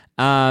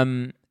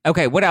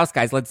 Okay, what else,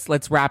 guys?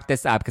 Let's wrap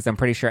this up because I'm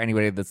pretty sure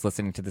anybody that's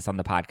listening to this on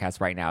the podcast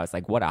right now is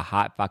like, what a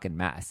hot fucking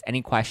mess.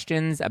 Any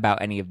questions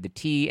about any of the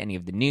tea, any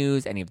of the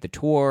news, any of the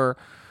tour?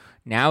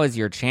 Now is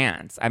your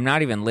chance. I'm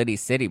not even Liddy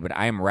City, but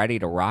I am ready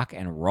to rock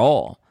and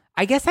roll.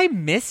 I guess I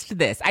missed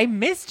this. I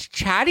missed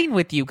chatting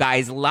with you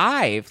guys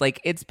live.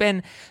 Like, it's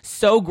been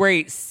so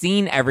great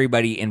seeing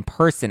everybody in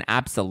person,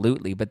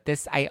 absolutely. But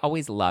this, I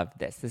always love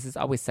this. This is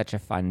always such a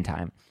fun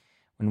time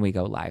when we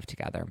go live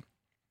together.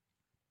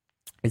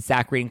 Is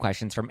Zach reading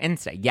questions from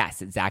Insta?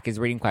 Yes, Zach is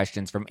reading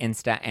questions from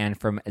Insta and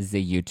from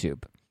the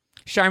YouTube.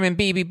 Charmin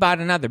Beebe bought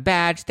another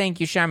badge. Thank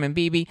you, Charmin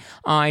Beebe.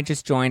 Oh, I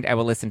just joined. I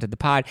will listen to the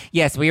pod.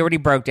 Yes, we already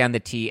broke down the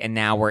tea, and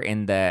now we're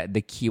in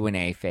the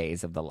Q&A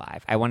phase of the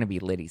live. I want to be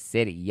Liddy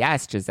City.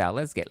 Yes, Giselle,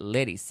 let's get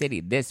Liddy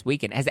City this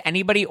weekend. Has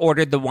anybody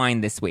ordered the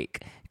wine this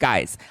week?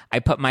 Guys, I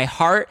put my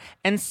heart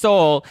and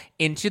soul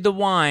into the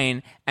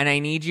wine, and I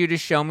need you to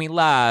show me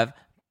love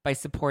by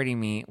supporting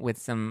me with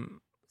some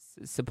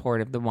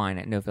support of the wine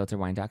at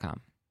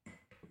nofilterwine.com.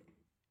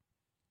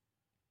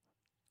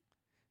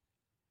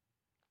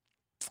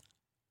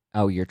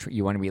 Oh, you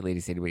want to be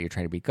Lady City, but you're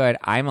trying to be good.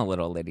 I'm a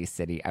little Lady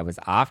City. I was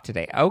off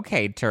today.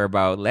 Okay,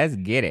 Turbo, let's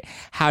get it.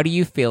 How do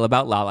you feel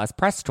about Lala's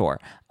press tour?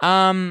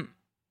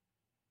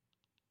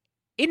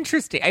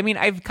 Interesting. I mean,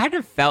 I've kind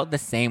of felt the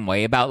same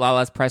way about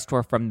Lala's press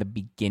tour from the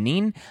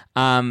beginning.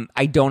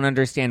 I don't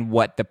understand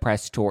what the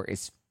press tour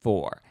is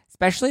for.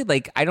 Especially,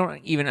 like, I don't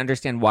even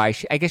understand why.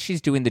 I guess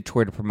she's doing the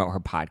tour to promote her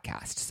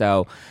podcast.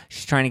 So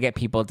she's trying to get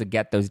people to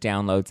get those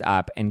downloads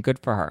up, and good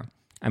for her.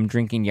 I'm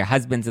drinking Your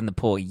Husband's in the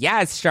Pool.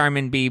 Yes,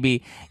 Charmin Beebe.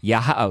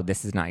 Yeah. Oh,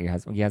 this is not your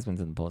husband. Your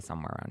Husband's in the Pool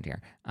somewhere around here.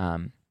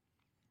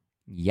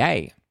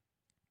 Yay.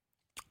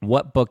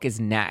 What book is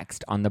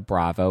next on the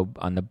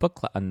book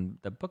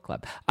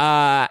club?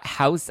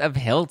 House of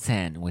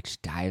Hilton,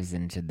 which dives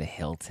into the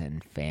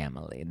Hilton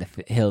family, the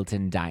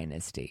Hilton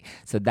dynasty.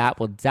 So that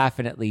will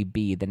definitely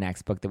be the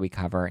next book that we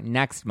cover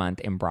next month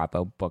in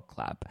Bravo Book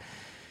Club.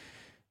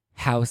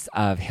 House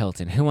of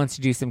Hilton. Who wants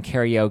to do some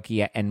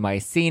karaoke at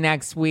NYC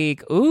next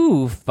week?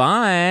 Ooh,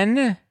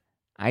 fun.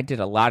 I did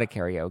a lot of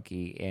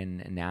karaoke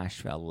in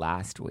Nashville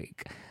last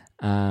week.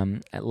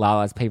 At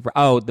Lala's paper.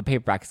 Oh, the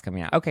paperback is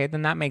coming out. Okay,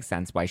 then that makes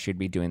sense why she'd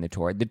be doing the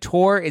tour. The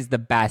tour is the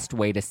best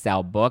way to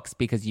sell books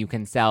because you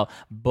can sell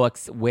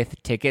books with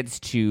tickets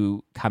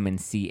to come and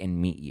see and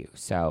meet you.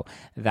 So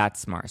that's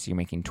smart. So you're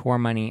making tour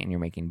money and you're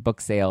making book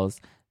sales.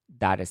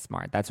 That is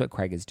smart. That's what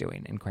Craig is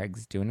doing, and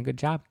Craig's doing a good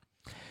job.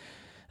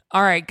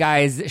 All right,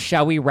 guys,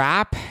 shall we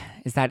wrap?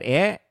 Is that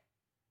it?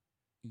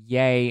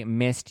 Yay,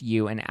 missed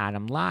you and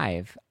Adam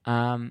live.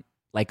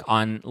 Like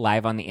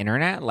live on the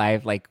internet,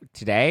 live like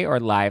today, or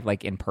live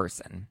like in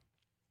person?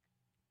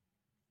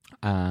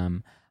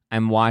 I'm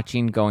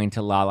watching going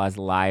to Lala's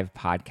live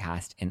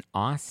podcast in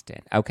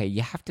Austin. Okay,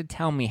 you have to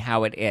tell me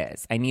how it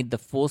is. I need the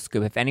full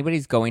scoop. If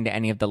anybody's going to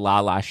any of the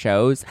Lala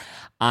shows,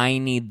 I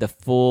need the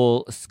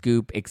full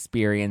scoop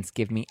experience.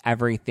 Give me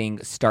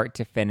everything, start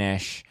to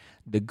finish.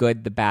 The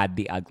good, the bad,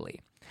 the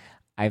ugly.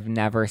 I've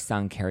never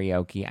sung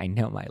karaoke. I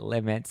know my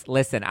limits.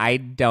 Listen, I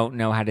don't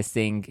know how to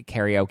sing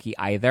karaoke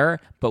either,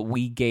 but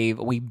we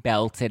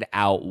belted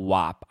out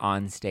WAP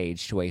on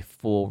stage to a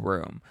full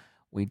room.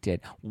 We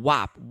did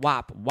WAP,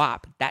 WAP,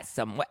 WAP. That's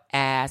some wet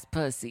ass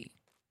pussy.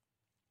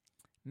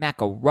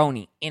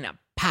 Macaroni in a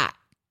pot.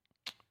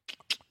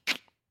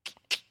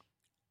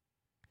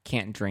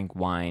 Can't drink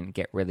wine,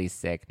 get really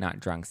sick,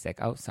 not drunk sick.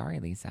 Oh, sorry,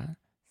 Lisa.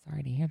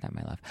 Sorry to hear that,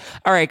 my love.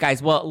 All right,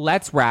 guys. Well,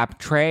 let's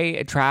wrap.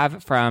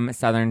 Trav from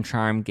Southern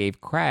Charm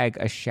gave Craig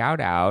a shout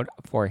out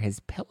for his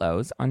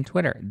pillows on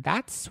Twitter.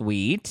 That's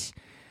sweet.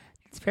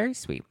 It's very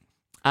sweet.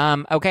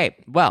 Okay.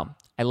 Well,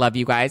 I love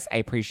you guys. I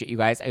appreciate you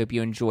guys. I hope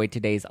you enjoyed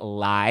today's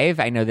live.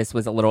 I know this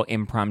was a little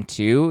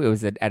impromptu. It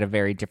was at a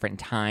very different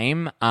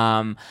time.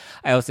 I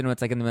also know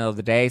it's like in the middle of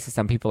the day, so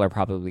some people are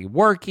probably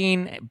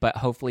working, but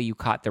hopefully you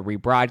caught the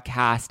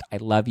rebroadcast. I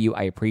love you.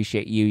 I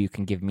appreciate you. You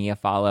can give me a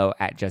follow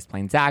at Just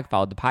Plain Zach.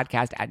 Follow the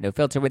podcast at No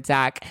Filter with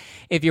Zach.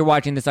 If you're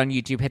watching this on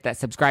YouTube, hit that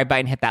subscribe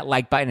button, hit that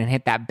like button, and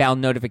hit that bell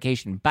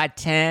notification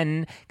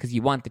button because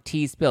you want the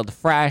tea spilled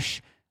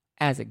fresh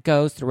as it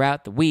goes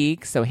throughout the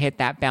week. So hit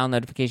that bell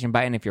notification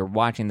button. If you're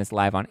watching this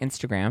live on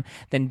Instagram,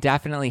 then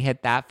definitely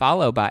hit that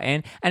follow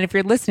button. And if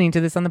you're listening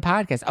to this on the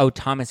podcast,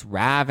 Thomas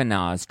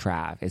Ravenaugh's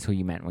Trav is who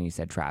you meant when you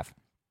said Trav.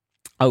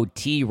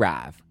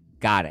 T-Rav.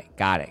 Got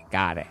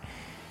it.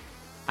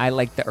 I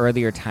like the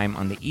earlier time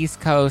on the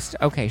East Coast.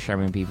 Okay,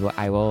 Charmin people,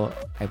 I will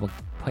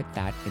put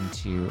that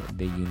into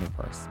the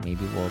universe.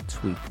 Maybe we'll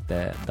tweak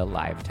the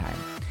live time.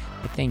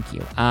 But thank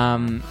you.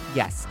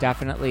 Yes,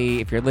 definitely.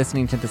 If you're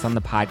listening to this on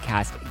the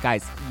podcast,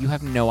 guys, you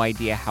have no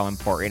idea how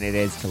important it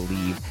is to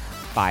leave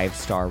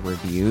 5-star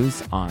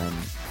reviews on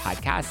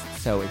podcasts.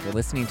 So if you're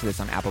listening to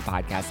this on Apple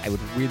Podcasts, I would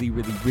really,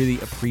 really,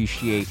 really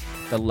appreciate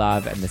the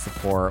love and the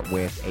support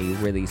with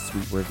a really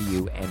sweet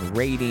review and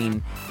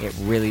rating. It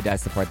really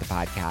does support the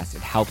podcast.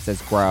 It helps us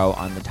grow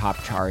on the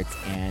top charts,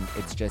 and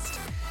it's just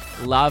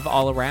love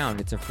all around.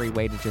 It's a free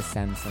way to just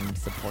send some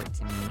support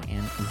to me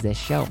and this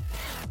show. All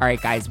right,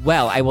 guys.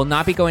 Well, I will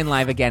not be going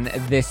live again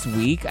this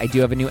week. I do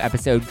have a new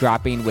episode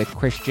dropping with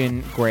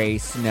Christian Gray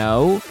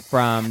Snow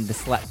from the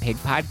Slut Pig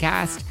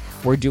podcast.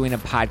 We're doing a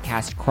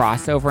podcast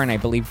crossover, and I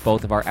believe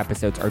both of our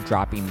episodes are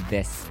dropping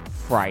this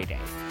Friday.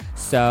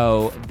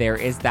 So there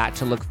is that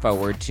to look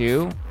forward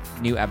to.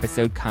 New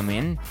episode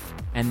coming.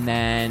 And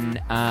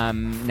then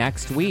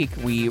next week,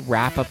 we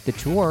wrap up the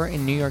tour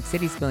in New York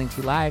City, Spilling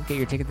Tea Live. Get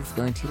your tickets at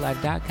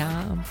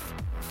spillingtealive.com.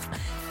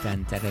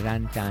 Dun, dun, dun,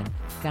 dun, dun,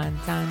 dun,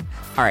 dun.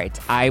 All right,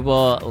 I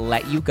will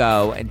let you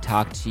go and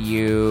talk to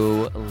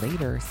you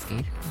later,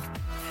 skater.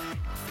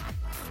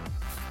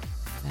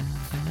 Bye,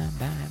 bye,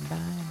 bye, bye, bye.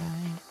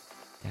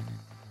 Dun, dun,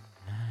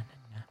 dun,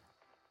 dun, dun.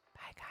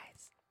 Bye,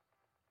 guys.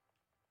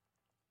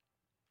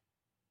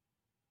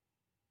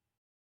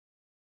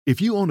 If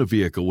you own a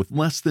vehicle with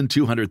less than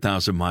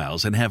 200,000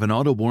 miles and have an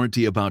auto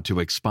warranty about to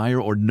expire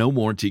or no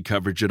warranty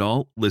coverage at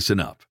all, listen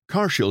up.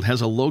 CarShield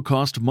has a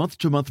low-cost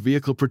month-to-month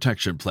vehicle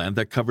protection plan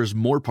that covers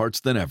more parts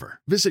than ever.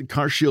 Visit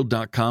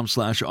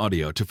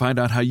carshield.com/audio to find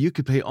out how you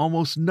could pay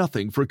almost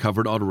nothing for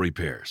covered auto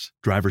repairs.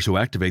 Drivers who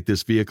activate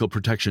this vehicle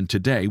protection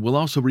today will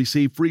also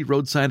receive free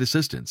roadside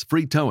assistance,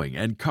 free towing,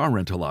 and car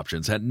rental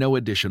options at no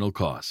additional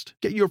cost.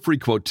 Get your free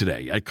quote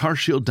today at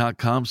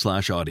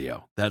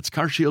carshield.com/audio. That's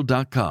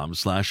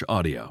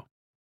carshield.com/audio.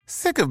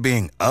 Sick of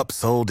being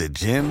upsold at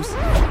gyms?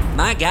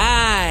 My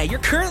guy, you're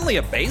currently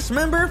a base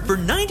member? For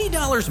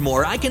 $90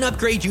 more, I can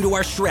upgrade you to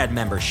our Shred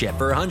membership.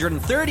 For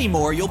 $130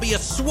 more, you'll be a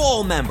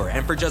Swole member.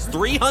 And for just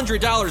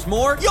 $300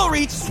 more, you'll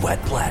reach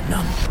Sweat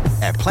Platinum.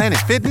 At Planet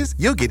Fitness,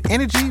 you'll get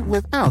energy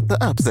without the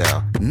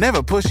upsell.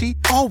 Never pushy,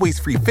 always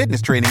free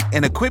fitness training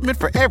and equipment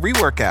for every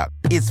workout.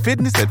 It's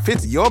fitness that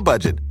fits your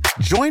budget.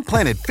 Join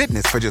Planet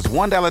Fitness for just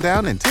 $1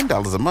 down and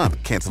 $10 a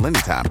month. Cancel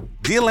anytime.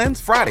 Deal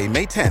ends Friday,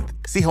 May 10th.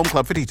 See Home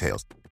Club for details.